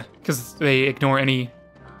 Yeah, because they ignore any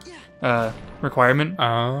requirement.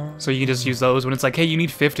 Oh. So you can just use those when it's like, hey, you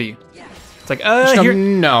need 50. It's like,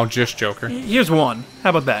 No, just Joker. here's one. How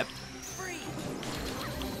about that?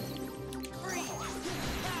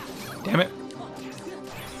 Damn it.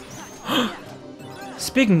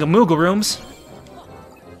 Speaking of Moogle rooms.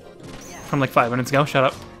 From like 5 minutes ago, shut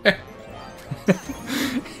up.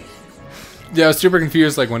 Yeah, I was super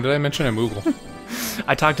confused. Like, when did I mention a Moogle?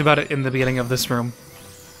 I talked about it in the beginning of this room,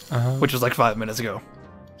 Uh-huh. which was like 5 minutes ago.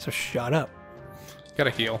 So shut up. Gotta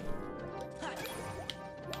heal.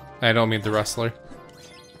 I don't mean the wrestler.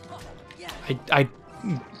 I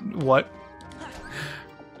what?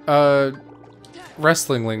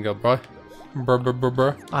 Wrestling lingo, bro.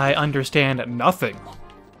 Bruh. I understand nothing.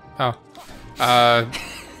 Oh.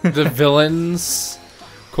 The villains,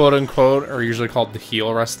 quote unquote, are usually called the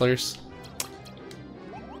heel wrestlers.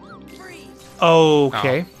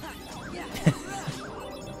 Okay.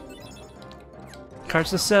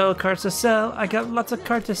 Cards to sell, cards to sell. I got lots of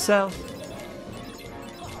cards to sell.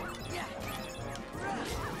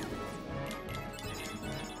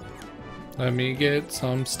 Let me get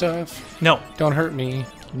some stuff. No. Don't hurt me.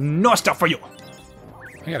 No stuff for you.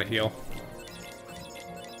 I gotta heal.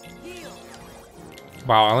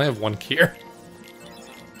 Wow, I only have one key here.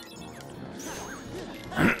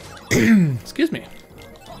 Excuse me.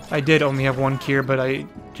 I did only have one cure, but I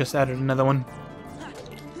just added another one.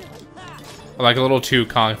 I'm like a little too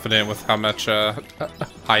confident with how much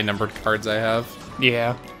high-numbered cards I have.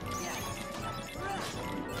 Yeah.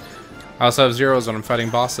 I also have zeros when I'm fighting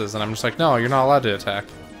bosses, and I'm just like, no, you're not allowed to attack.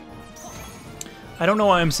 I don't know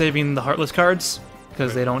why I'm saving the Heartless cards,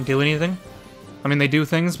 because they don't do anything. I mean, they do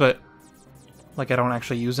things, but like I don't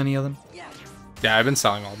actually use any of them. Yeah, I've been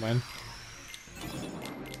selling all mine.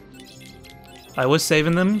 I was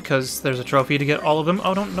saving them because there's a trophy to get all of them.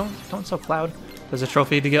 Oh, don't sell Cloud. There's a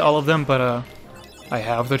trophy to get all of them, but I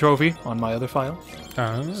have the trophy on my other file.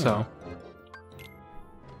 Oh. So.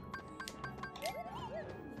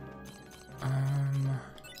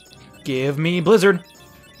 Give me Blizzard.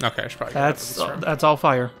 Okay, I should probably get this round. That's all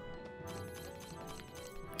fire.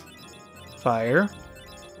 Fire.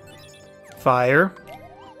 Fire.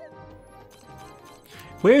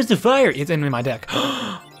 Where's the fire? It's in my deck.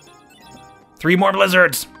 3 more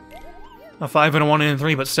Blizzards! A 5 and a 1 and a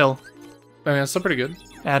 3, but still. I mean, that's still pretty good.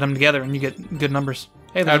 Add them together and you get good numbers.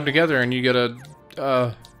 Hey, Add them together and you get a...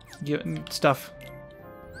 get stuff.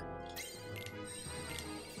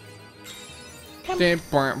 Oh,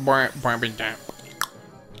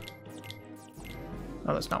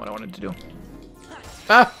 Oh, that's not what I wanted to do.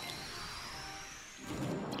 Ah!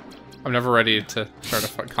 I'm never ready to start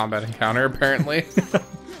a combat encounter, apparently.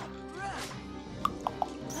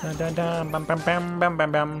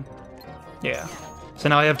 Yeah. So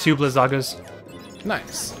now I have 2 Blizzagas.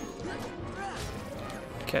 Nice.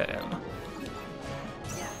 Okay.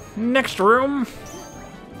 Next room.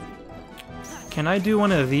 Can I do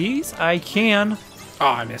one of these? I can. Oh,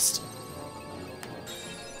 I missed.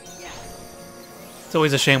 It's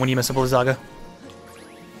always a shame when you miss a Blizzaga.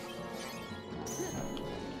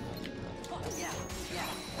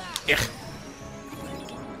 Yeah.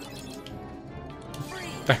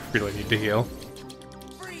 I really need to heal.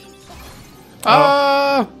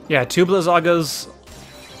 Oh! Yeah, 2 Blizzagas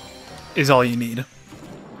is all you need.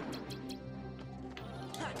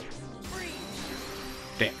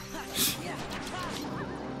 Damn.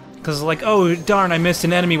 Because, like, oh, darn, I missed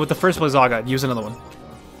an enemy with the first Blizzaga. Use another one.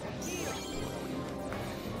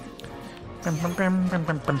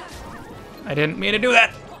 I didn't mean to do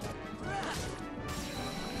that.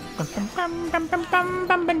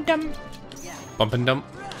 Bump and dump.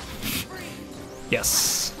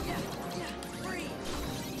 Yes.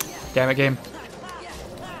 Damn it, game.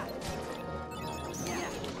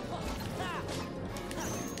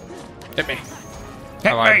 Hit me.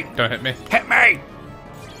 Hit me! Don't hit me. Hit me!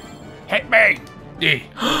 Hit me!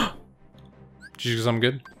 Yeah. Did you do something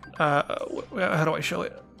good? How do I show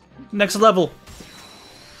it? Next level.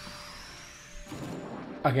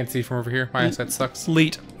 I can't see from over here. My eyesight sucks.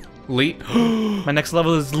 Leet. Leet. My next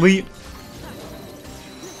level is Leet.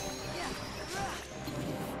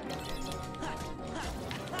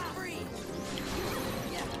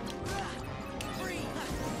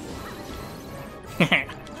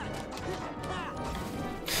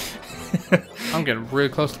 I'm getting really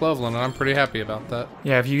close to leveling, and I'm pretty happy about that.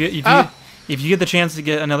 Yeah, if you get the chance to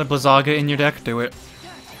get another Blizzaga in your deck, do it.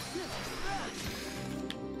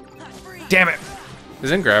 Damn it!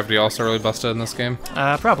 Isn't gravity also really busted in this game?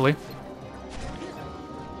 Probably.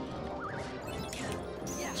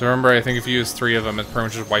 So remember, I think if you use 3 of them, it pretty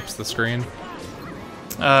much just wipes the screen.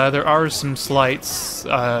 There are some slights.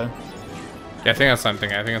 Yeah, I think that's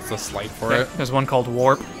something. I think it's the slight for it. There's one called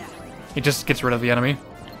Warp. It just gets rid of the enemy.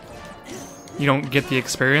 You don't get the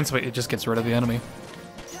experience, but it just gets rid of the enemy.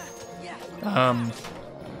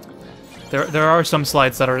 There are some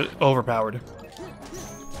slides that are overpowered.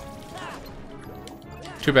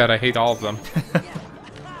 Too bad I hate all of them.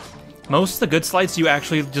 Most of the good slides you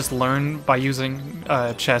actually just learn by using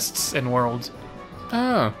chests in worlds.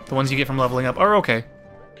 Oh. The ones you get from leveling up are okay.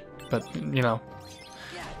 But, you know,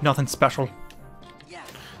 nothing special.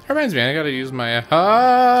 That reminds me, I gotta use my...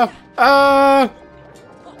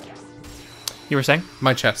 You were saying?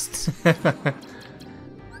 My chests.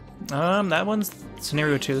 That one's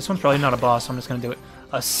scenario 2. This one's probably not a boss, so I'm just gonna do it.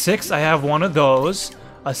 A 6, I have one of those.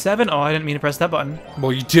 A 7, oh, I didn't mean to press that button.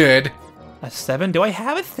 Well, you did. A 7, do I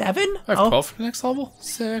have a 7? I have 12 for the next level.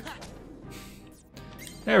 Sick.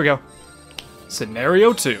 There we go.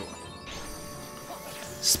 Scenario 2.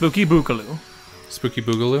 Spooky Boogaloo. Spooky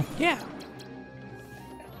Boogaloo. Yeah.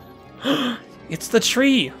 It's the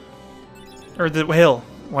tree. Or the hill.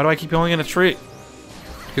 Why do I keep going in a tree?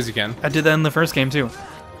 Because you can. I did that in the first game too.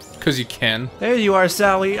 Because you can. There you are,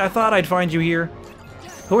 Sally. I thought I'd find you here.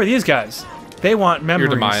 Who are these guys? They want memories.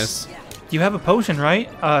 Your demise. You have a potion, right?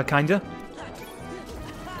 Kinda.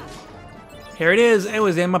 Here it is. It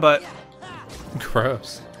was in my butt.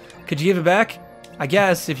 Gross. Could you give it back? I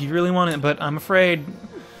guess, if you really want it, but I'm afraid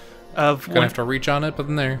of... Gonna have to reach on it, but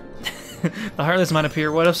then there. The Heartless might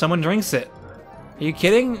appear. What if someone drinks it? Are you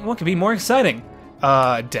kidding? What could be more exciting?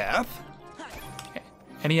 Death?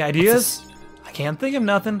 Any ideas? I can't think of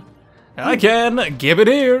nothing. I can. Give it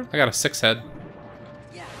here. I got a 6 head.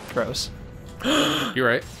 Gross. You're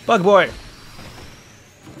right. Bug boy.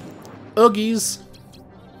 Oogies.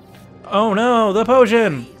 Oh no, the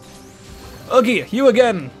potion. Oogie, you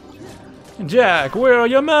again. Jack, where are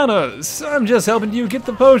your manners? I'm just helping you get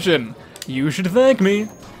the potion. You should thank me.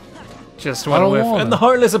 Just one don't whiff, wanna. and the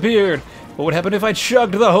Heartless appeared. What would happen if I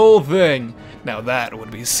chugged the whole thing? Now that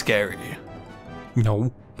would be scary.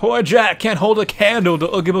 No. Poor Jack can't hold a candle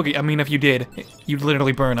to Oogie Boogie. I mean, if you did, you'd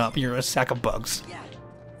literally burn up. You're a sack of bugs.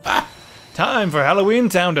 Ah, time for Halloween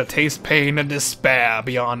Town to taste pain and despair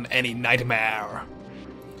beyond any nightmare.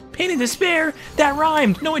 Pain and despair? That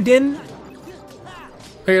rhymed. No, it didn't.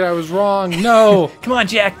 Wait, I was wrong. No. Come on,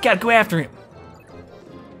 Jack. Gotta go after him.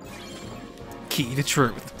 Key to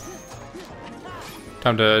truth.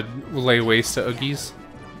 Time to lay waste to Oogies.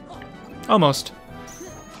 Almost.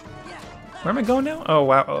 Where am I going now? Oh,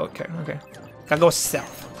 wow. Oh, okay, okay. Gotta go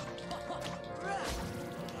south.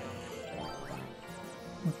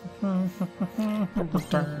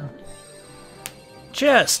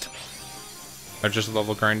 Chest. I'm just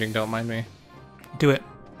level grinding, don't mind me. Do it.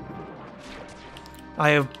 I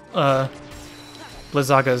have,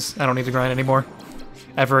 Blizzagas. I don't need to grind anymore.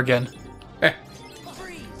 Ever again. Eh.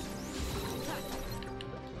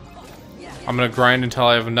 I'm gonna grind until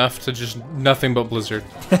I have enough to just nothing but Blizzard.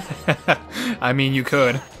 I mean, you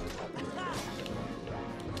could.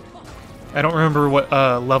 I don't remember what,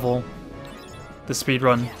 level the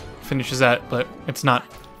speedrun finishes at, but it's not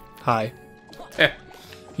high. Eh.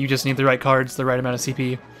 You just need the right cards, the right amount of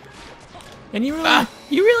CP. And you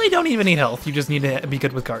really don't even need health. You just need to be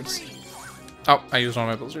good with cards. Oh, I used one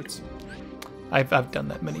of my Blizzards. I've done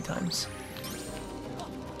that many times.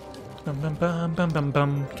 Bum bum bum bum bum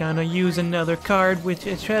bum. Gonna use another card with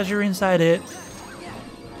a treasure inside it.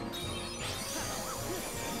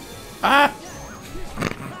 Ah!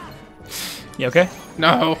 You okay?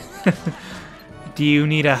 No. Do you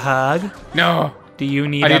need a hug? No. Do you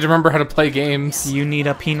need I need to remember how to play games. Do you need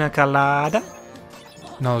a pina colada?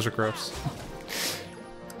 No, those are gross.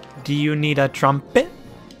 Do you need a trumpet?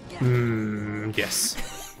 Yes.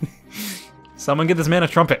 Someone get this man a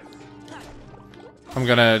trumpet. I'm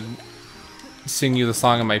gonna sing you the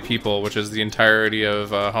Song of My People, which is the entirety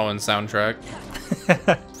of Hoen's soundtrack.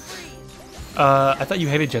 I thought you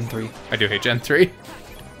hated Gen 3. I do hate Gen 3.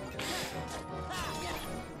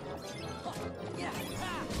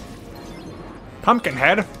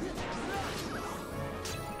 Pumpkinhead.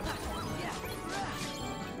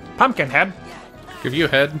 Pumpkinhead. Give you a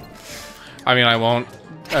head. I mean, I won't.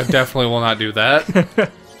 I definitely will not do that.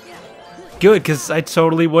 Good, because I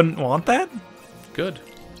totally wouldn't want that. Good.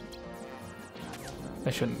 I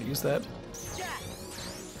shouldn't use that.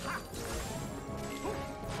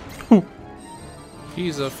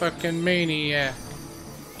 He's a fucking maniac.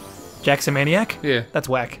 Jack's a maniac? Yeah. That's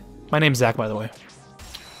whack. My name's Zach, by the way.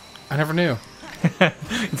 I never knew.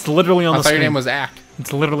 It's literally on I the thought screen. your name was Ack.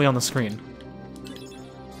 It's literally on the screen.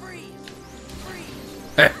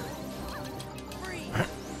 Eh.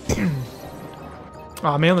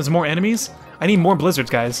 Oh man, there's more enemies? I need more blizzards,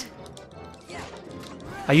 guys.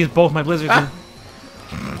 I used both my blizzards.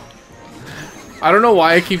 I don't know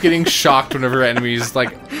why I keep getting shocked whenever enemies,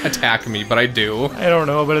 like, attack me, but I do. I don't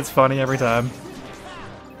know, but it's funny every time.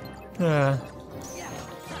 I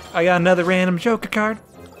got another random Joker card.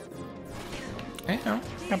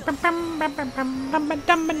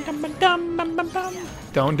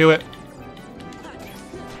 Don't do it.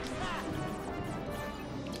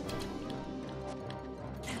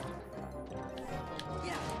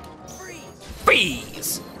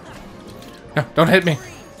 Freeze! No, don't hit me.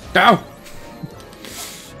 No!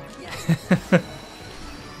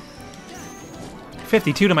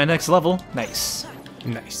 52 to my next level. Nice.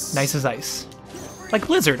 Nice. Nice as ice. Like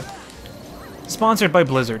Blizzard. Sponsored by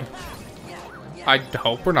Blizzard. I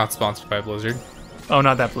hope we're not sponsored by Blizzard. Oh,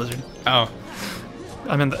 not that Blizzard. Oh.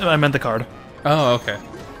 I meant the card. Oh, okay.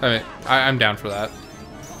 I mean, I'm down for that.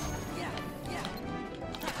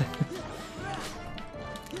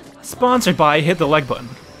 Sponsored by, hit the like button.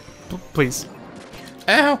 Please.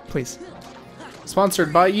 Ow! Please.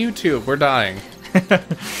 Sponsored by YouTube. We're dying.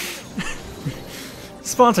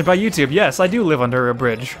 Sponsored by YouTube. Yes, I do live under a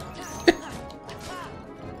bridge.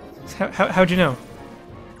 How'd you know?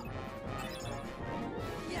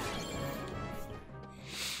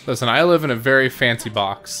 Listen, I live in a very fancy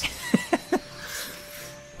box.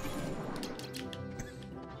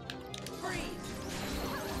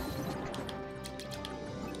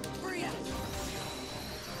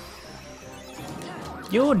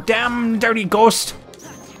 You damn dirty ghost!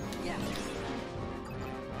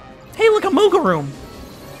 Hey, look, a Mooga room!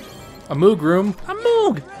 A Moog room. A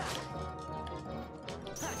Moog!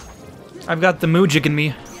 I've got the Moojik in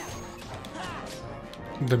me.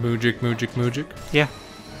 The Moojik. Yeah.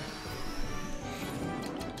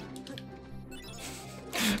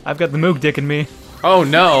 I've got the Moog dick in me. Oh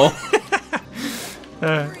no!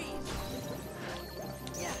 Uh,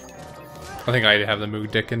 I think I have the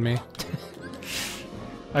Moog dick in me.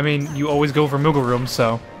 I mean, you always go for Mooga room,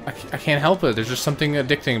 so... I can't help it. There's just something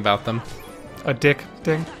addicting about them. A dick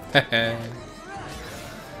thing.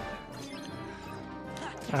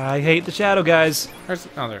 I hate the shadow, guys.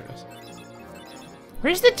 Oh, there it is.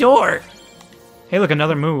 Where's the door? Hey, look,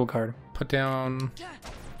 another Moogle card. Put down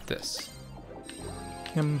this.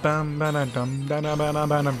 No,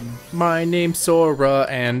 My name's Sora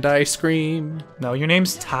and I scream. your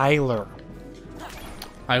name's Tyler.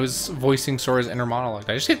 I was voicing Sora's inner monologue.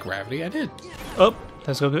 Did I just hit gravity? I did. Oh,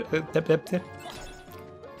 let's go.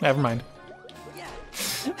 Never mind.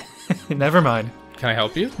 Never mind. Can I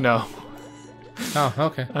help you? No, Oh,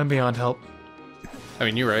 okay. I'm beyond help. I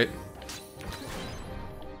mean, you're right.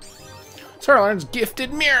 Sora learns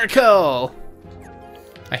gifted miracle.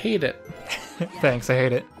 I hate it. Thanks, I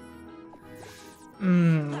hate it.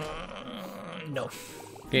 No.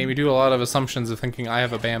 Game, you do a lot of assumptions of thinking I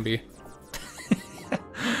have a Bambi.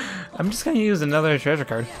 I'm just gonna use another treasure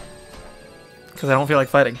card. Because I don't feel like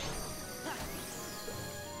fighting.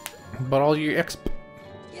 But all your exp.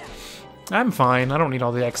 I'm fine, I don't need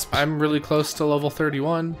all the XP. I'm really close to level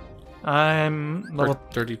 31. I'm level... Or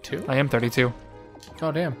 32? I am 32.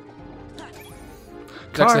 Oh, damn.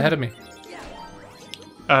 Jack's ahead of me.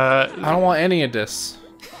 I don't want any of this.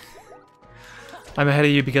 I'm ahead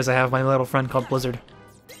of you because I have my little friend called Blizzard.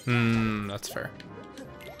 That's fair.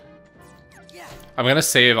 I'm gonna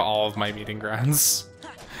save all of my meeting grounds.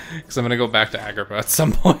 Because I'm gonna go back to Agrabah at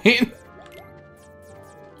some point.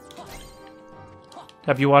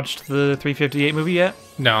 Have you watched the 358 movie yet?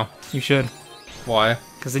 No. You should. Why?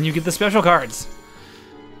 Because then you get the special cards.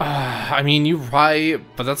 I mean, you're right,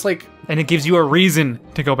 but that's like And it gives you a reason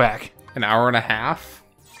to go back. an hour and a half.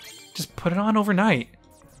 Just put it on overnight.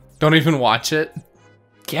 Don't even watch it.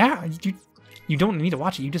 Yeah, you don't need to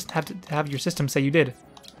watch it. You just have to have your system say you did.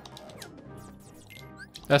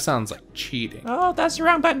 That sounds like cheating. Oh, that's the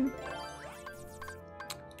wrong button.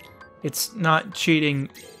 It's not cheating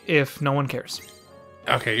if no one cares.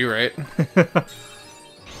 Okay, you're right.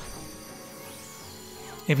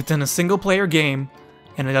 If it's in a single player game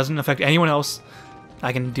and it doesn't affect anyone else,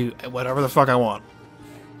 I can do whatever the fuck I want.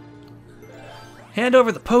 Hand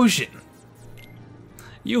over the potion.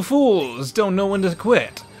 You fools don't know when to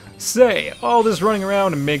quit. Say, all this running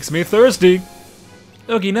around makes me thirsty.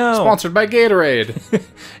 Okay, no. Sponsored by Gatorade.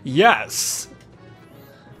 Yes.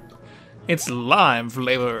 It's lime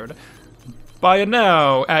flavored. Buy it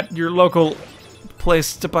now at your local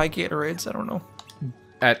place to buy Gatorades. I don't know.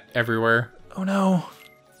 At everywhere. Oh no.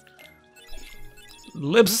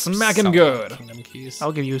 Lips smacking good. Kingdom keys.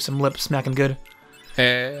 I'll give you some lip smacking good.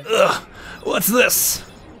 Eh, Ugh. What's this?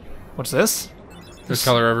 What's this? there's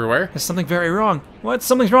color everywhere. There's something very wrong. What?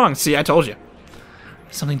 Something's wrong. See, I told you.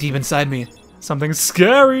 Something deep inside me. Something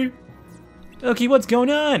scary. Okay, what's going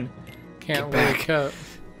on? Can't Get back. wake up.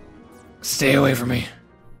 Stay away from me.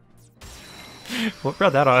 What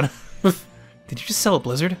brought that on? Did you just sell a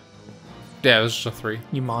Blizzard? Yeah, it was just a 3.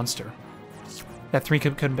 You monster. That 3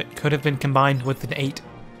 could have been combined with an 8.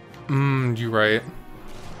 You're right.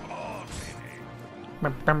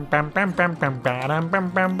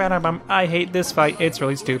 I hate this fight. It's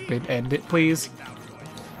really stupid. End it, please.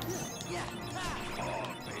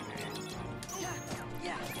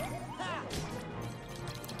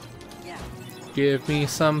 Give me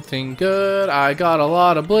something good. I got a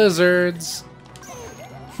lot of blizzards.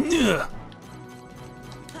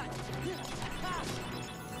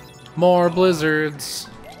 More blizzards.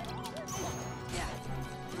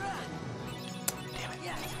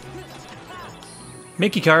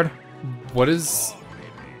 Mickey card. What is...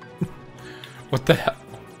 What the hell?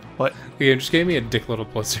 What? The game just gave me a dick little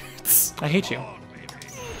blizzards. I hate you.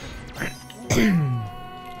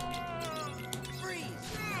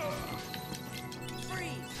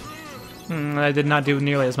 I did not do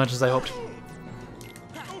nearly as much as I hoped.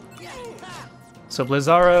 So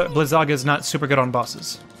Blizzaga is not super good on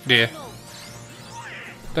bosses. Yeah.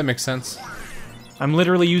 That makes sense. I'm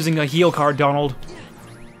literally using a heal card, Donald.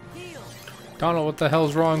 Donald, what the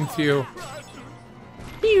hell's wrong with you?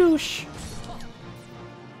 Boosh.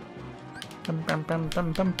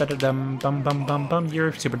 Bum.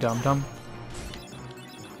 You're super dumb.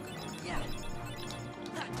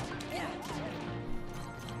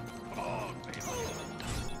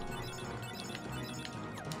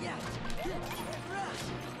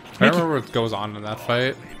 I don't remember what goes on in that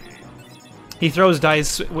fight. He throws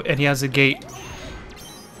dice and he has a gate.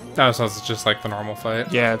 Oh, so it's just like the normal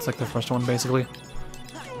fight. Yeah, it's like the first one, basically.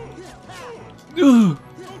 Ooh.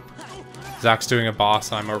 Zach's doing a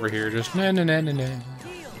boss, and I'm over here just nah. Damn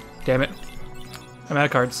it. I'm out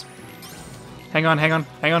of cards. Hang on.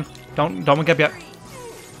 Don't wake up yet.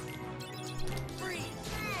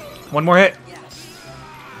 One more hit.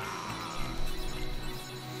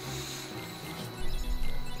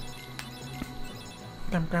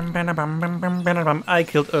 I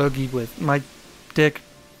killed Oogie with my dick.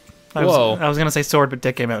 I was gonna say sword, but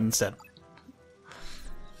dick came out instead.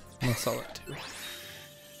 I'm gonna sell it too.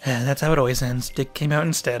 That's how it always ends. Dick came out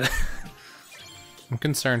instead. I'm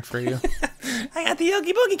concerned for you. I got the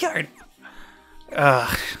Oogie Boogie card.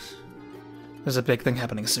 There's a big thing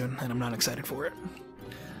happening soon, and I'm not excited for it.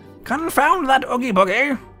 Confound that Oogie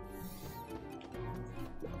Boogie!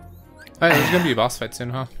 Hey, there's gonna be a boss fight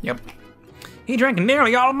soon, huh? Yep. He drank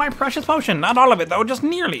nearly all of my precious potion. Not all of it, though, just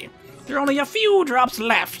nearly. There are only a few drops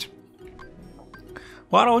left.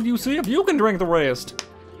 Why don't you see if you can drink the rest?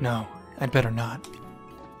 No, I'd better not.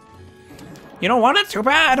 You don't want it? Too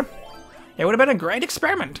bad. It would have been a great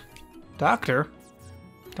experiment. Doctor,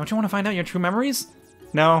 don't you want to find out your true memories?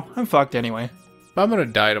 No, I'm fucked anyway. I'm gonna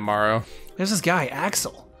die tomorrow. There's this guy,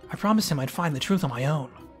 Axel. I promised him I'd find the truth on my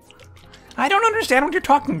own. I don't understand what you're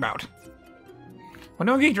talking about. When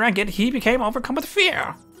Oogie drank it, he became overcome with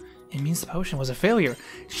fear. It means the potion was a failure.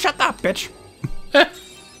 Shut up, bitch!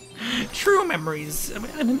 True memories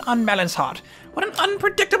in an unbalanced heart. What an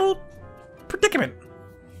unpredictable predicament.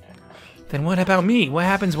 Then what about me? What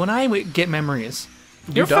happens when I get memories?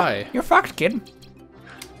 You die. You're fucked, kid.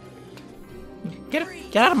 Get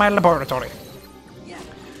out of my laboratory.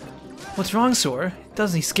 What's wrong, Sora?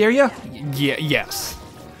 Doesn't he scare you? Yes.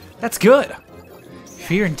 That's good.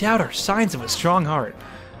 Fear and doubt are signs of a strong heart.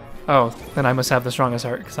 Oh, then I must have the strongest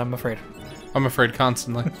heart, because I'm afraid. I'm afraid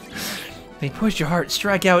constantly. They push your heart,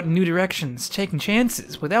 strike out in new directions, taking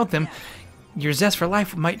chances. Without them, your zest for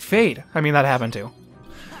life might fade. I mean, that happened too.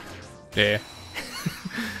 Yeah.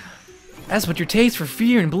 As with your taste for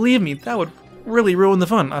fear, and believe me, that would really ruin the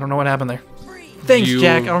fun. I don't know what happened there. Thanks,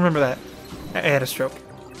 Jack. I'll remember that. I had a stroke.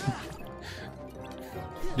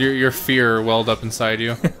 Your fear welled up inside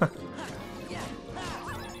you.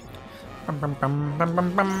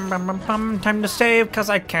 Time to save, cause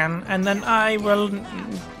I can, and then I will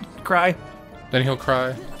cry. Then he'll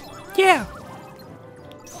cry. Yeah.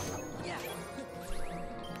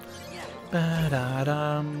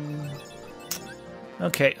 Ba-da-dum.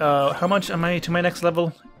 Okay, how much am I to my next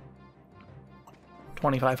level?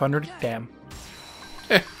 2,500? Damn.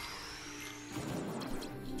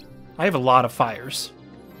 I have a lot of fires.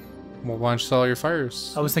 Well, why don't you sell all your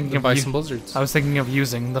fires? I was thinking of buy some blizzards. I was thinking of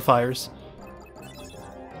using the fires.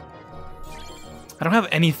 I don't have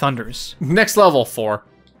any thunders. Next level 4.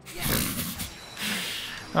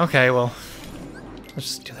 Okay, well,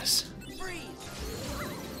 let's just do this.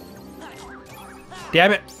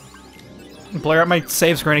 Damn it! Blur up my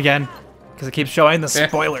save screen again, because it keeps showing the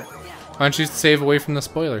spoiler. Why don't you save away from the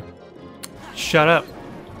spoiler? Shut up.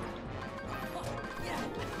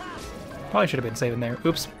 Probably should have been saving there.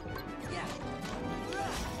 Oops.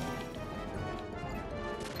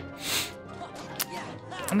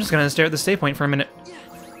 I'm just gonna stare at the save point for a minute.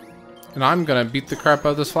 And I'm gonna beat the crap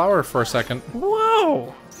out of this flower for a second.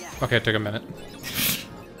 Whoa! Okay, it took a minute.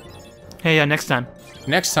 Hey, next time.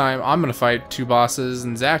 Next time, I'm gonna fight 2 bosses,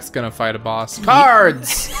 and Zach's gonna fight a boss.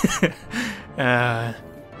 Cards! Time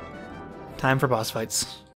for boss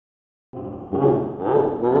fights.